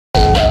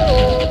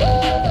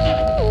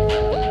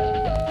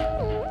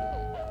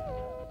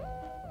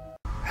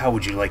How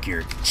would you like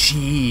your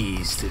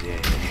cheese today?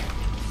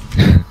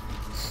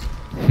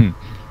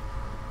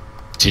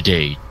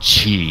 Today,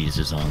 cheese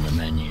is on the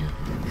menu.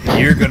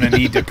 You're gonna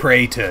need to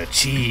pray to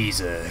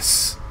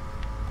Jesus.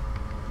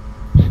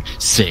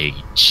 Say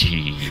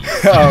cheese.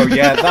 Oh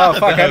yeah, oh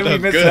fuck, how did we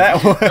miss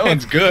that one? That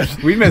one's good.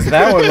 We missed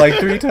that one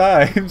like 3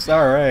 times.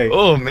 Alright.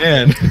 Oh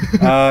man.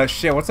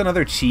 Shit, what's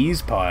another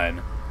cheese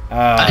pun?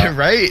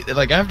 Right?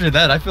 Like after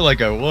that, I feel like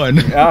I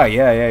won. Oh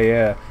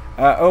yeah.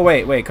 Oh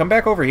wait, come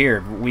back over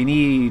here. We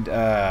need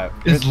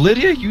Is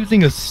Lydia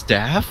using a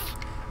staff?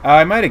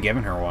 I might have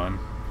given her one.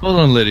 Hold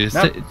on, Lydia.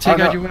 No, Take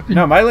out your weapon.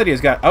 No, my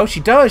Lydia's got... Oh,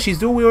 she does. She's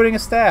dual wielding a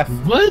staff.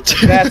 What?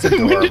 That's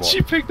adorable. When did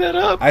she pick that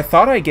up? I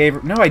thought I gave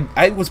her... No,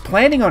 I was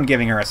planning on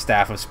giving her a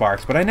staff of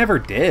sparks, but I never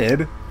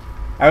did.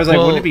 I was like,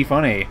 wouldn't it be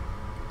funny?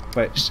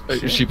 But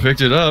she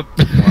picked it up.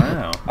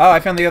 Wow. Oh, I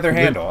found the other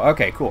handle.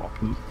 Okay, cool.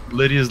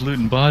 Lydia's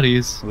looting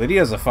bodies.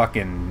 Lydia's a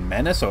fucking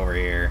menace over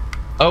here.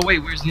 Oh wait,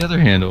 where's the other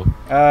handle?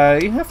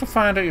 You have to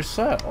find it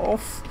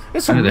yourself.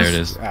 It's there it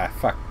is. Ah,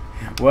 fuck.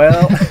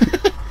 Well...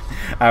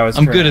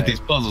 I'm good at these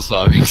puzzle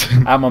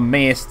solvings. I'm a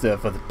master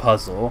for the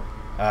puzzle.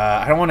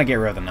 I don't want to get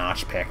rid of the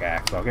notch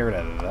pickaxe. I'll get rid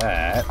of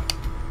that.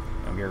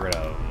 I'll get rid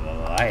of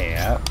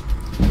that.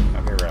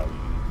 I'll get rid of...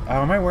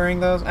 Oh, am I wearing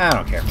those? I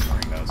don't care if I'm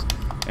wearing those.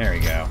 There we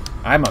go.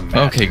 I'm a master.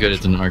 Okay, good.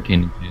 It's an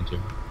arcane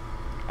enchanter.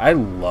 I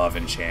love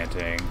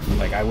enchanting.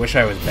 Like, I wish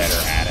I was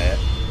better at it.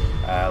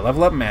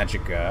 Level up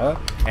Magicka.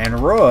 And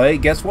Roy,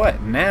 guess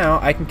what? Now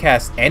I can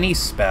cast any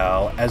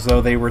spell as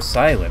though they were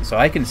silent. So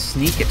I can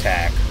sneak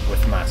attack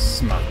with my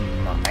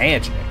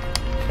magic.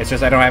 It's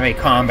just I don't have any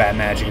combat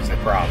magic is the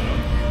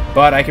problem.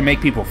 But I can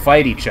make people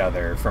fight each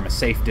other from a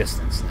safe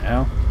distance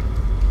now.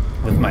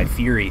 With my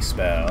Fury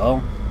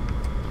spell.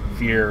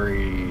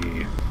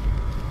 Fury.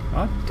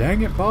 Oh,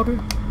 dang it, Bobby.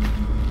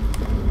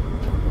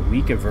 A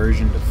weak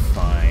aversion to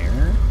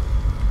fire.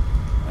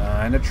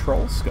 And a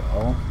troll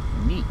skull.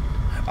 Neat.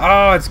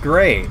 Oh, it's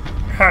great.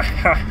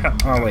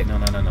 Oh, wait, no.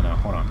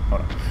 Hold on.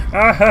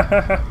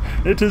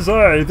 It is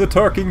I, the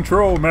talking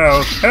troll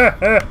mouth.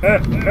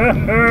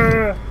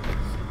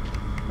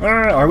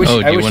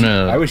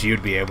 I wish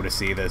you'd be able to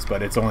see this,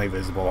 but it's only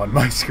visible on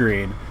my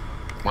screen.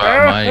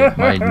 Wow,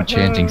 my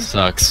enchanting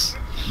sucks.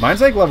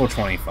 Mine's like level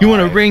 25. You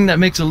want a ring that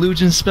makes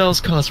illusion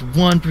spells cost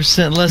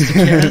 1% less to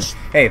cast?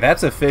 Hey,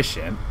 that's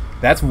efficient.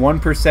 That's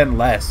 1%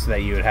 less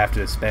that you would have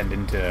to spend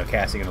into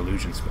casting an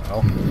illusion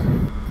spell.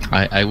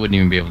 I wouldn't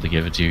even be able to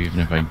give it to you even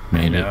if I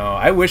made it. No,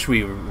 I wish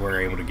we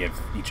were able to give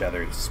each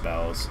other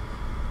spells.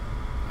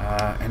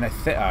 And I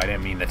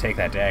didn't mean to take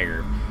that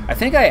dagger. I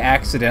think I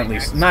accidentally...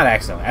 Not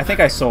accidentally. I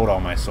think I sold all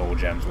my soul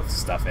gems with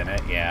stuff in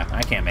it. Yeah,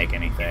 I can't make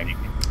anything.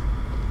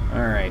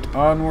 Alright,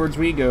 onwards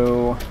we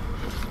go.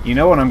 You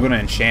know what I'm going to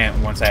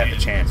enchant once I have the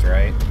chance,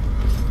 right?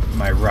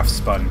 My rough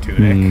spun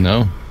tunic.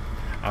 No.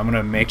 I'm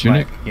gonna make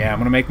tunic? I'm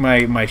gonna make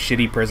my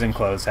shitty prison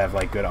clothes have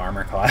like good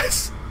armor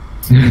class.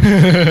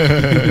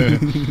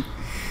 It's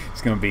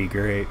gonna be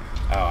great.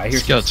 Oh, I hear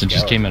skeleton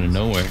just came out of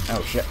nowhere.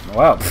 Oh shit!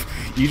 Well,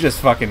 you just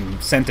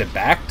fucking sent it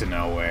back to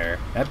nowhere.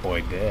 That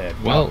boy did.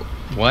 Well,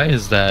 why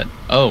is that?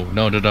 Oh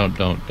no! Don't.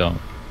 No,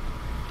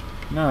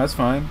 that's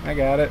fine. I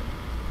got it.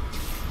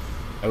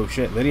 Oh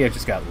shit! Lydia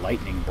just got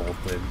lightning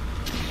bolted.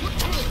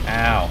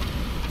 Ow!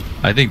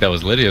 I think that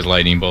was Lydia's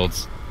lightning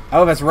bolts.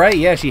 Oh, that's right.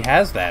 Yeah, she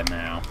has that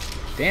now.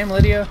 Damn,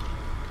 Lydia.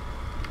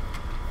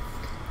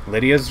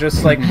 Lydia's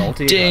just like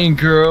multi. Dang,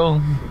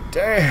 girl.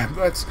 Damn,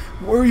 that's...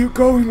 Where are you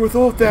going with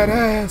all that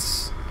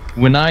ass?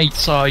 When I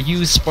saw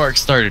you,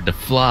 sparks started to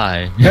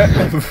fly.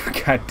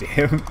 God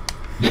damn.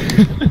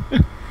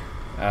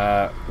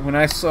 When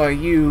I saw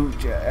you,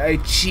 I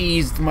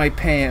cheesed my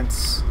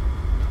pants.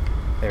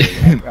 There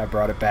we go. I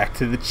brought it back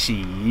to the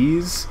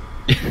cheese.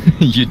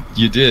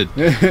 you did.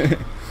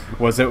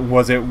 Was it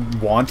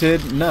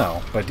wanted?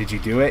 No. But did you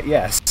do it?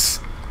 Yes.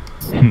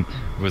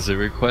 Was it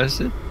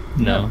requested?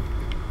 No.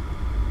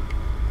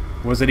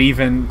 Was it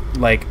even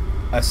like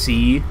a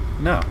C?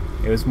 No.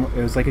 It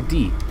was like a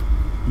D.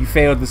 You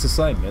failed this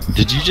assignment.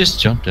 Did you just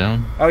jump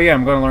down? Oh yeah,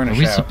 I'm going to learn a shout.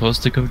 Are we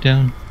supposed to go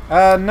down?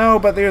 No,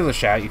 but there's a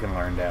shout you can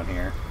learn down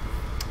here.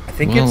 I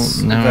think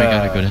it's now I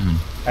gotta go down.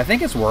 I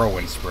think it's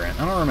whirlwind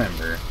sprint. I don't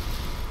remember.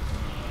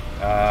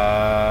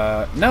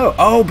 No.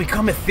 Oh,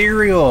 become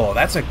ethereal.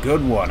 That's a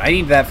good one. I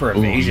need that for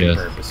evasion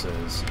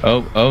purposes.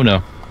 Oh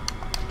no.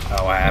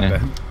 Oh, what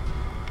happened?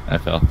 I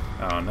fell.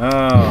 Oh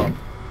no.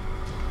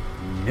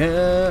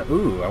 No.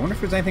 Ooh, I wonder if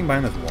there's anything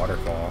behind this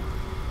waterfall.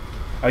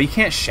 Oh, you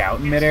can't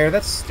shout in midair?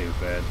 That's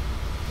stupid.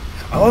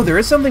 Oh, there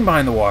is something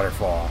behind the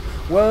waterfall.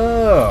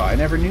 Whoa, I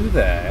never knew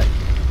that.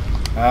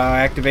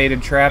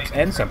 Activated traps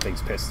and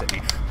something's pissed at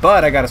me.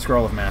 But I got a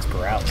scroll of mass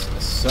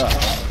paralysis, so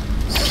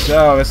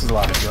this is a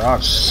lot of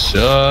drugs.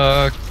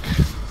 Suck.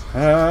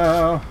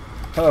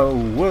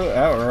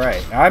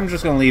 Alright. I'm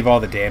just gonna leave all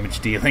the damage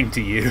dealing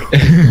to you.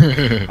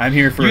 I'm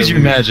here for use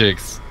your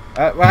magics.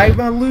 I'm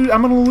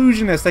an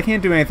illusionist. I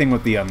can't do anything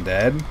with the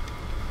undead.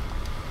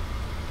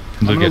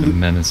 Look at him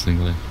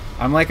menacingly.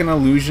 I'm like an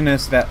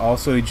illusionist that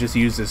also just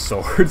uses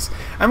swords.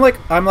 I'm like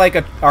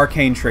an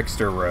arcane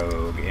trickster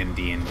rogue in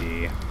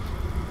D&D.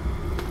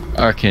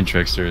 Arcane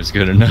Trickster is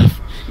good enough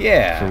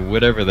Yeah. for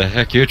whatever the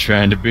heck you're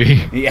trying to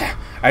be. Yeah.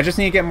 I just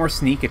need to get more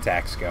sneak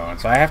attacks going,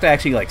 so I have to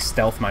actually like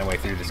stealth my way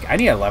through this. I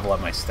need to level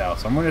up my stealth,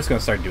 so I'm just gonna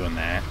start doing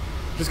that.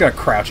 I'm just gonna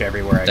crouch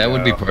everywhere I go. That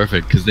would be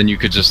perfect, because then you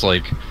could just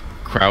like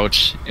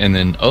crouch and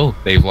then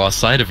they've lost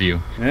sight of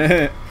you.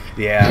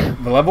 Yeah,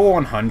 the level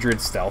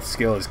 100 stealth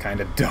skill is kind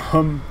of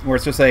dumb, where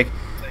it's just like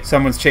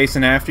someone's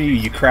chasing after you,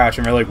 you crouch,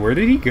 and they're like, "Where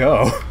did he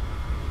go?"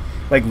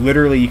 Like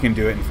literally, you can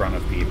do it in front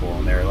of people,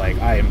 and they're like,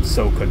 "I am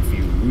so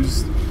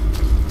confused."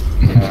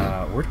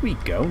 Where do we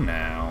go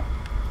now?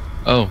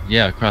 Oh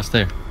yeah, across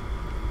there.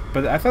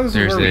 But I thought this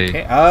was where we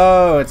came.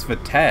 Oh, it's the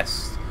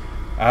test.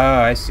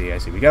 Oh, I see.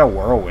 We got a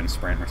whirlwind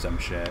sprint or some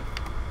shit.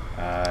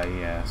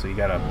 Yeah. So you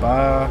got a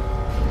ba,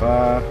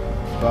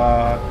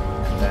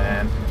 and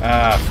then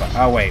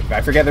oh wait,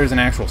 I forget there's an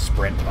actual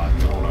sprint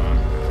button. Hold on.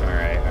 All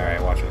right.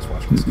 Watch this.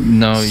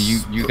 No,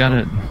 you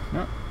gotta.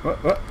 No.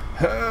 What?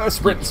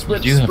 Sprint,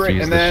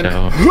 and then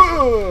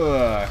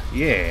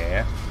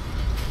yeah.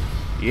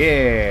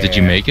 Did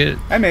you make it?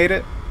 I made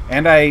it,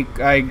 and I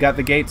got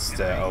the gates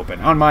to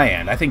open on my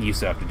end. I think you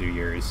still have to do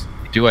yours.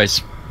 Do I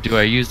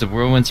use the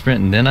whirlwind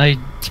sprint and then I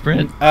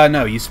sprint?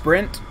 No, you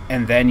sprint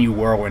and then you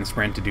whirlwind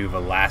sprint to do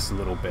the last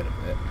little bit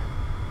of it.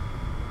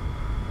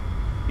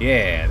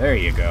 Yeah, there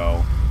you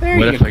go.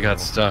 What if I got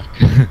stuck?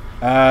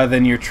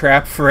 Then you're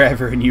trapped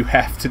forever and you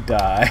have to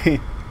die.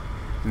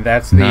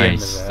 That's the end of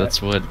that. That's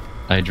what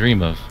I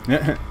dream of.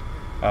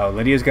 Oh,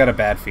 Lydia's got a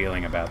bad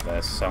feeling about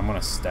this, so I'm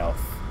gonna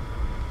stealth.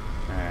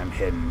 I'm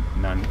hidden.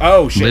 None.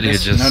 Oh shit! Lydia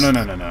just...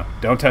 No!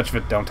 Don't touch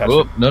it! Don't touch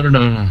it!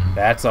 No!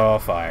 That's all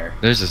fire.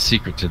 There's a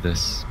secret to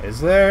this. Is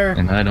there?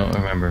 And I don't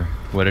remember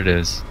what it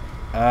is.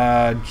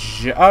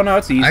 Oh no,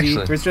 it's easy.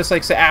 Actually, There's just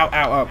like say,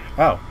 ow.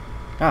 Oh.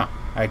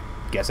 I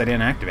guess I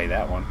didn't activate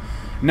that one.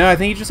 No, I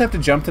think you just have to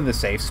jump to the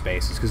safe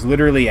spaces because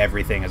literally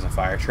everything is a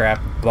fire trap.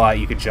 But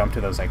you could jump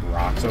to those like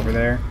rocks over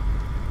there.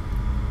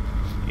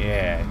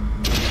 Yeah.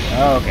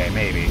 Oh, okay,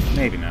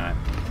 maybe not.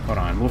 Hold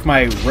on. With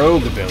my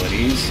rogue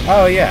abilities.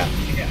 Oh yeah.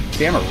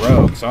 See, I'm a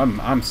rogue, so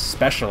I'm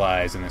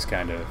specialized in this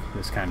kind of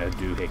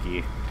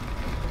doohickey.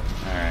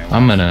 All right.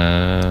 I'm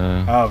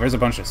gonna. Oh, there's a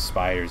bunch of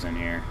spiders in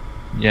here.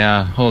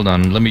 Yeah. Hold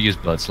on. Let me use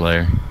Blood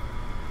Slayer.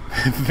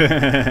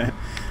 I'm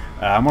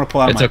gonna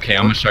pull out. It's okay.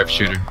 I'm a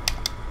sharpshooter.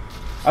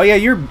 Oh yeah,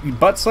 your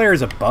Butt Slayer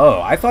is a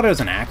bow. I thought it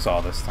was an axe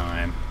all this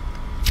time.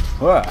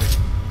 Whoa.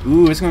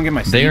 Ooh, it's gonna get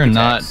my sneak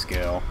attack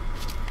skill.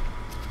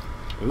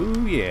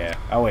 Ooh yeah.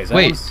 Oh wait,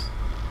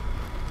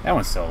 that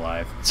one's still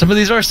alive. Some of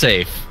these are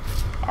safe.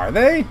 Are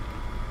they?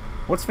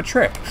 What's the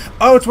trick?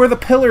 Oh, it's where the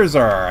pillars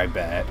are, I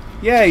bet.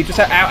 Yeah, you just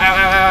have...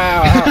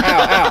 Ow.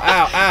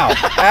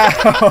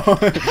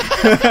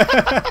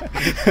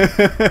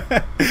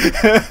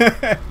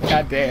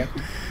 God damn.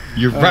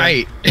 You're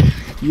right.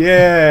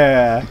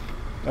 Yeah.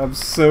 I'm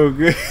so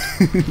good.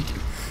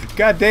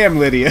 God damn,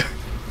 Lydia.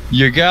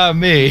 You got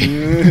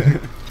me.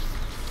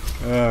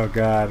 Oh,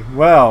 God.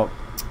 Well,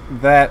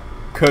 that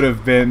could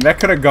have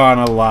gone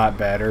a lot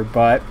better,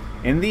 but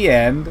in the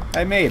end,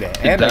 I made it,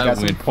 and that I got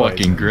some went poison.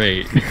 fucking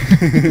great.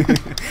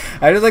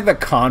 I just like the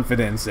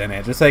confidence in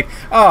it, just like,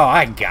 oh,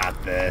 I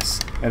got this,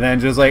 and then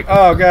just like,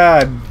 oh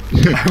God,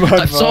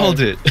 I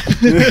solved it.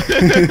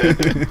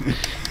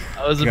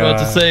 I was about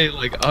to say,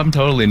 like, I'm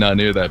totally not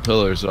near that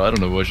pillar, so I don't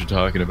know what you're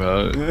talking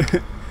about.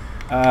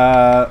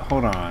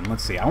 Hold on,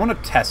 let's see. I want to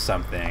test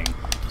something.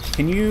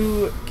 Can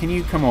you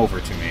come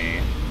over to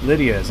me,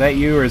 Lydia? Is that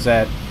you or is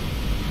that?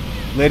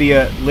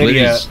 Lydia,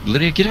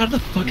 get out of the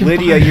fucking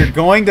Lydia, fire. you're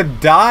going to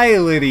die,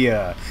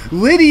 Lydia.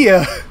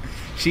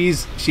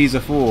 She's a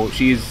fool.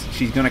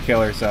 She's gonna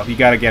kill herself. You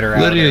gotta get her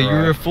out. Lydia, of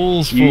there, you're a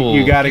fool's fool.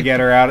 You gotta get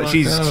her out.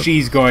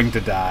 She's going to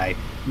die.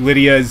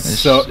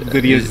 Lydia's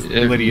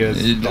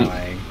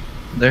dying.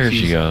 There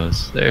she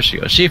goes.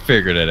 She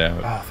figured it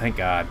out. Oh, thank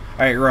God. All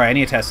right, Roy, I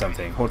need to test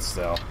something. Hold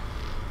still.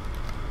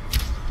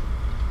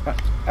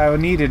 I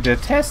needed to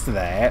test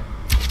that.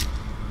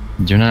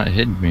 You're not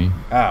hitting me.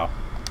 Oh.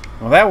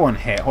 Well, that one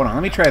hit. Hold on,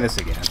 let me try this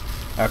again.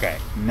 Okay,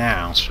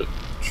 now,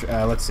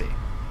 let's see.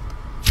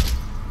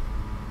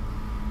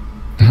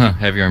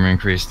 Heavy armor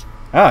increased.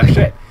 Oh,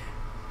 shit.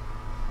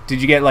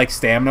 Did you get, like,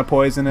 stamina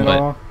poison at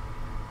all?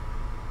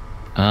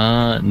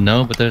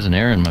 No, but there's an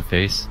arrow in my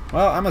face.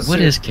 Well, I'm assuming...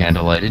 What is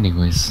candlelight,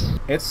 anyways?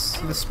 It's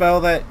the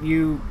spell that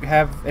you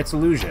have... It's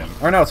illusion.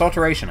 Or no, it's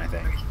alteration, I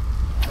think.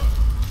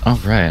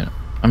 Alright.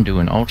 I'm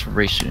doing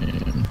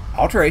alteration.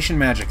 Alteration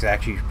magic's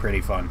actually pretty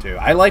fun too.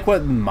 I like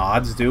what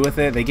mods do with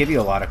it. They give you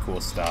a lot of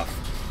cool stuff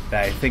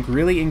that I think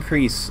really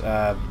increase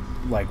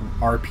like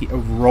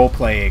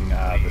role-playing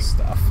this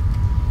stuff.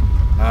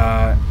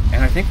 And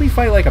I think we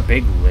fight like a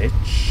big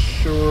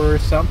lich or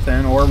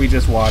something, or we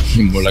just watch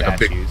more statues. Like a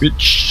big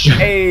bitch.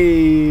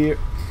 Hey,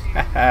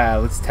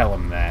 let's tell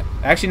him that.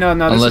 Actually, no.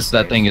 Unless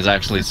that thing is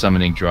actually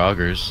summoning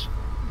draugrs.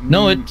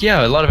 No,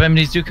 yeah, a lot of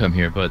enemies do come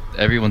here, but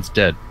everyone's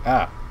dead.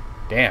 Ah,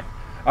 damn.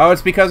 Oh,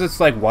 it's because it's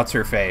like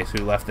what's-her-face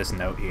who left this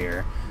note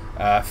here.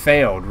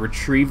 Failed.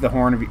 Retrieve the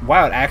horn of...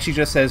 Wow, it actually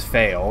just says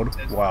failed.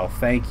 Well,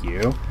 thank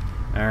you.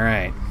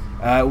 Alright.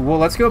 Well,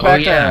 let's go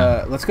back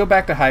yeah. to let's go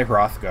back to High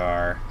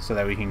Hrothgar so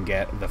that we can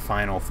get the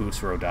final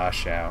Fusro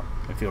Dash out.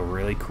 I feel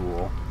really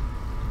cool.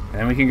 And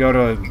then we can go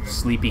to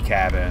Sleepy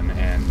Cabin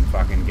and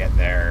fucking get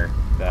there.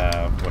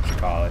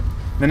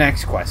 The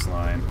next quest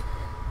line.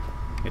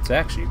 It's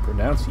actually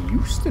pronounced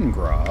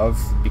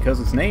Eustengrove because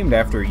it's named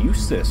after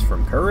Eustace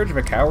from Courage of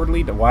a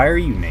Cowardly. Why are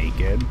you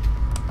naked?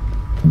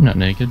 I'm not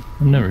naked.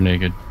 I'm never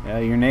naked. Yeah,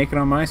 you're naked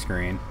on my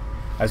screen.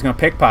 I was gonna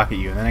pickpocket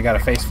you, and then I got a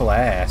face full of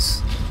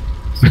ass.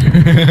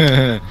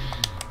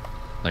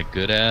 Like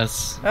good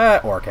ass?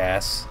 Orc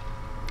ass.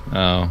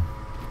 Oh.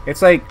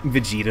 It's like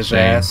Vegeta's Shame.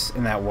 ass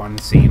in that one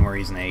scene where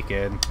he's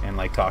naked and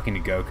like talking to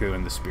Goku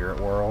in the spirit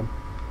world.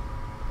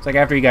 It's like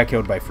after he got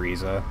killed by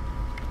Frieza.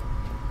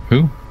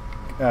 Who?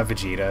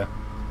 Vegeta.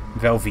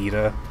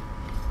 Velveeta.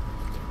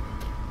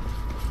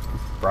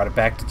 Brought it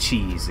back to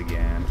cheese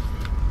again.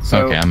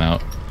 So, Okay, I'm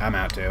out. I'm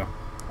out too.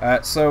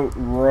 So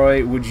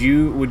Roy, would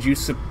you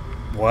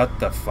what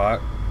the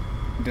fuck?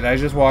 Did I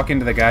just walk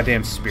into the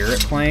goddamn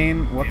spirit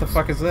plane? What the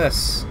fuck is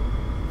this?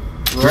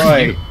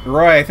 Roy,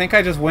 I think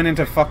I just went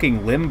into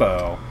fucking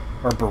Limbo.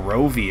 Or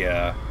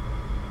Barovia.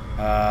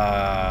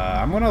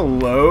 I'm gonna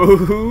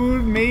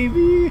load,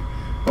 maybe?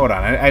 Hold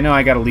on, I know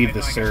I gotta leave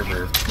the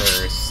server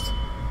first.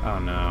 Oh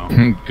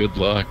no. Good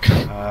luck.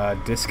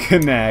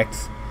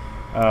 Disconnect.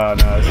 Oh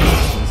no,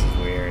 this is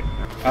weird.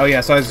 Oh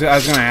yeah, so I was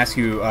gonna ask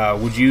you,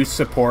 would you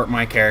support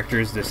my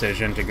character's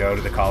decision to go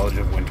to the College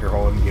of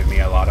Winterhold and give me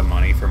a lot of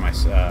money for my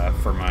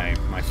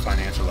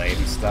financial aid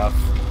and stuff?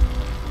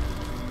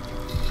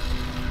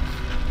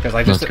 Because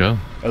I just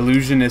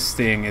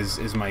illusionisting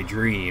is my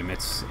dream.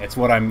 It's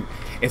what I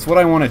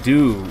want to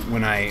do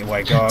when I go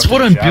out. It's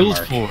what I'm built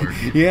for.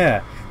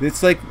 Yeah,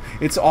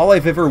 it's all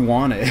I've ever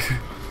wanted.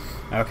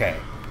 Okay.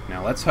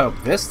 Now let's hope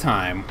this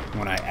time,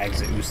 when I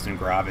exit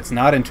Ustengrav, it's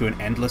not into an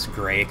endless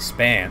gray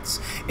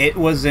expanse. It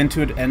was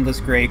into an endless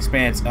gray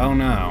expanse. Oh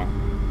no.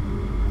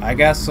 I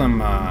got some,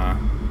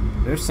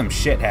 there's some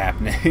shit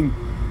happening.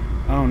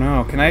 Oh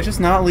no. Can I just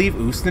not leave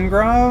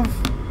Ustengrav?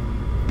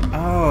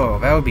 Oh,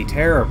 that would be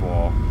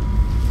terrible.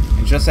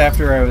 And just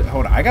after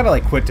hold on, I gotta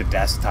like quit the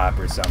desktop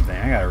or something.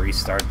 I gotta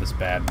restart this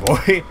bad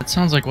boy. It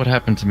sounds like what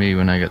happened to me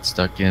when I got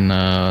stuck in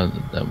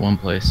that one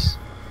place.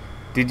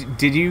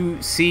 Did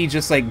you see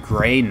just like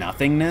gray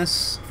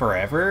nothingness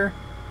forever?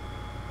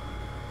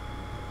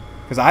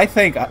 Because I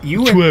think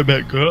you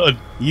met God.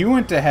 You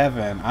went to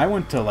heaven. I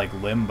went to like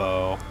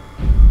limbo.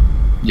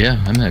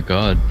 Yeah, I met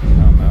God.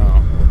 Oh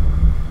no.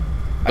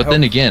 But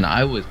then again,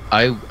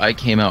 I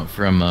came out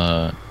from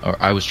or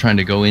I was trying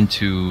to go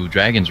into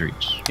Dragon's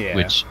Reach, yeah,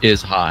 which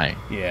is high.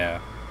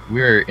 Yeah.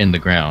 We're in the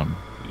ground.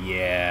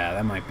 Yeah,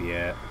 that might be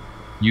it.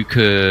 You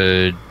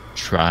could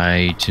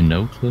try to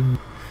no-clip.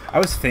 I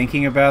was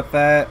thinking about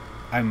that.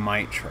 I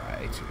might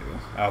try to.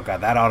 Oh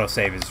god, that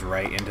autosave is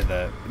right into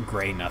the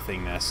gray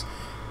nothingness.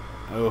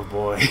 Oh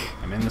boy.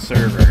 I'm in the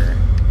server.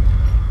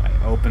 I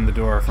opened the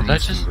door from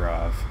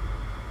Ustengrav.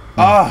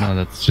 No,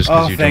 that's just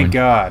because oh, you're thank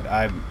God.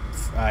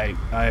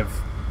 I've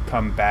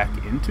come back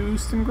into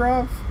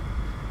Ustengrav?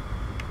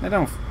 I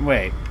don't...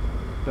 Wait.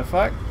 The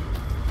fuck?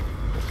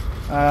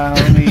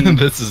 Let me...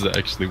 This is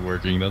actually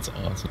working. That's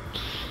awesome.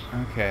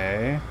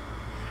 Okay.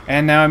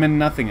 And now I'm in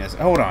nothingness.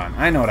 Hold on.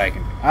 I know what I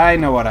can do. I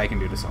know what I can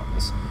do to solve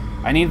this.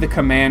 I need the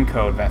command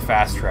code that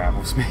fast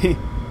travels me.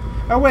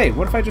 Oh, wait.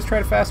 What if I just try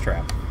to fast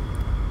travel?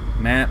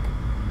 Map.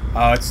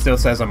 Oh, it still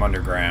says I'm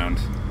underground.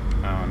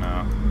 Oh,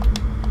 no.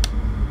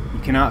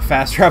 You cannot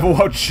fast travel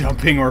while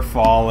jumping or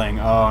falling.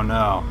 Oh,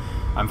 no.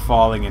 I'm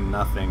falling in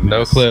nothingness.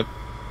 No clip.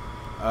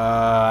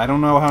 I don't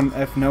know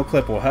if no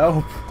clip will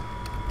help.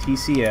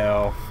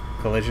 TCL.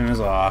 Collision is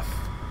off.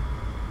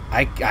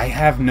 I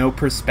have no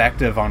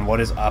perspective on what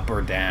is up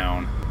or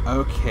down.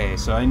 Okay,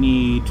 so I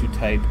need to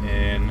type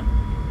in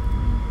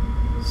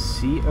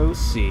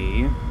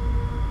COC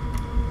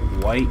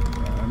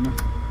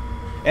Whiterun.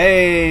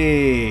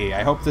 Hey!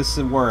 I hope this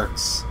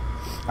works.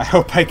 I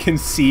hope I can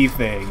see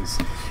things.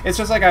 It's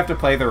just like I have to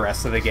play the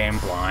rest of the game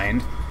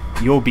blind.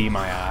 You'll be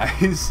my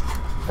eyes.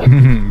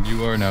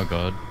 You are now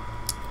God.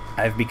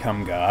 I've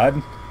become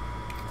God.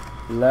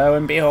 Lo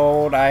and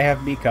behold, I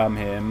have become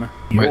him.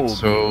 Wait,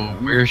 so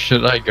where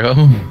should I go?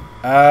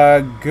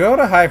 Go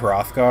to High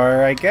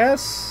Hrothgar, I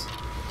guess.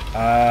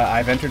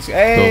 I've entered...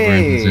 Hey! Go over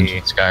into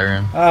ancient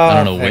Skyrim. Oh, I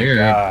don't know thank where.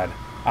 God.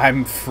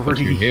 I'm free. But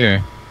you're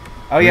here.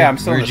 Oh yeah, I'm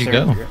still in the Where'd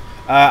you server.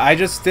 I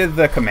just did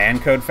the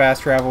command code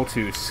fast travel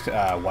to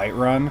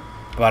Whiterun,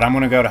 but I'm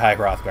gonna go to High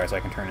Hrothgar so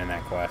I can turn in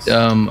that quest.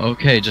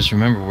 Okay, just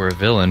remember we're a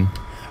villain.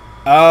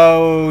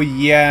 Oh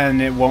yeah,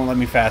 and it won't let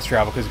me fast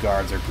travel because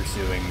guards are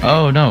pursuing me.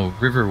 Oh no,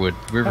 Riverwood.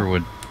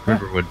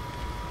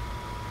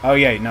 Oh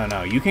yeah,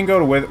 no, you can go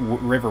to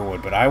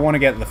Riverwood, but I want to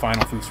get the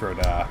final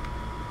Fusroda.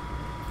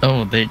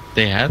 Oh, they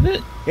have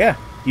it? Yeah,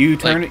 you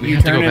turn like, you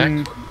have turn to go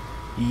in. back?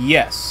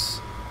 Yes.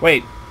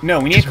 Wait, no,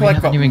 we need to collect.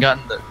 We haven't even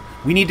gotten the.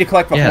 We need to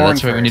collect the horn Yeah,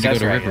 that's right. first. We need to go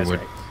to right, Riverwood.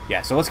 right.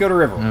 Yeah, so let's go to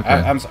Riverwood. Okay.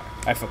 I'm sorry,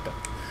 I fucked up.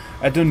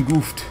 I done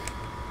goofed.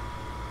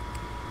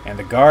 And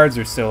the guards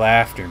are still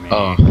after me.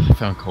 Oh, I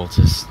found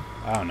cultists.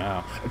 Oh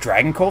no, a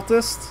dragon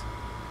cultist?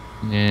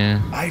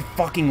 Yeah. I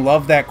fucking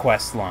love that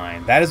quest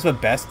line. That is the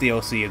best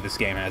DLC this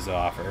game has to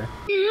offer.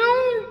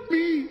 Help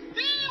me!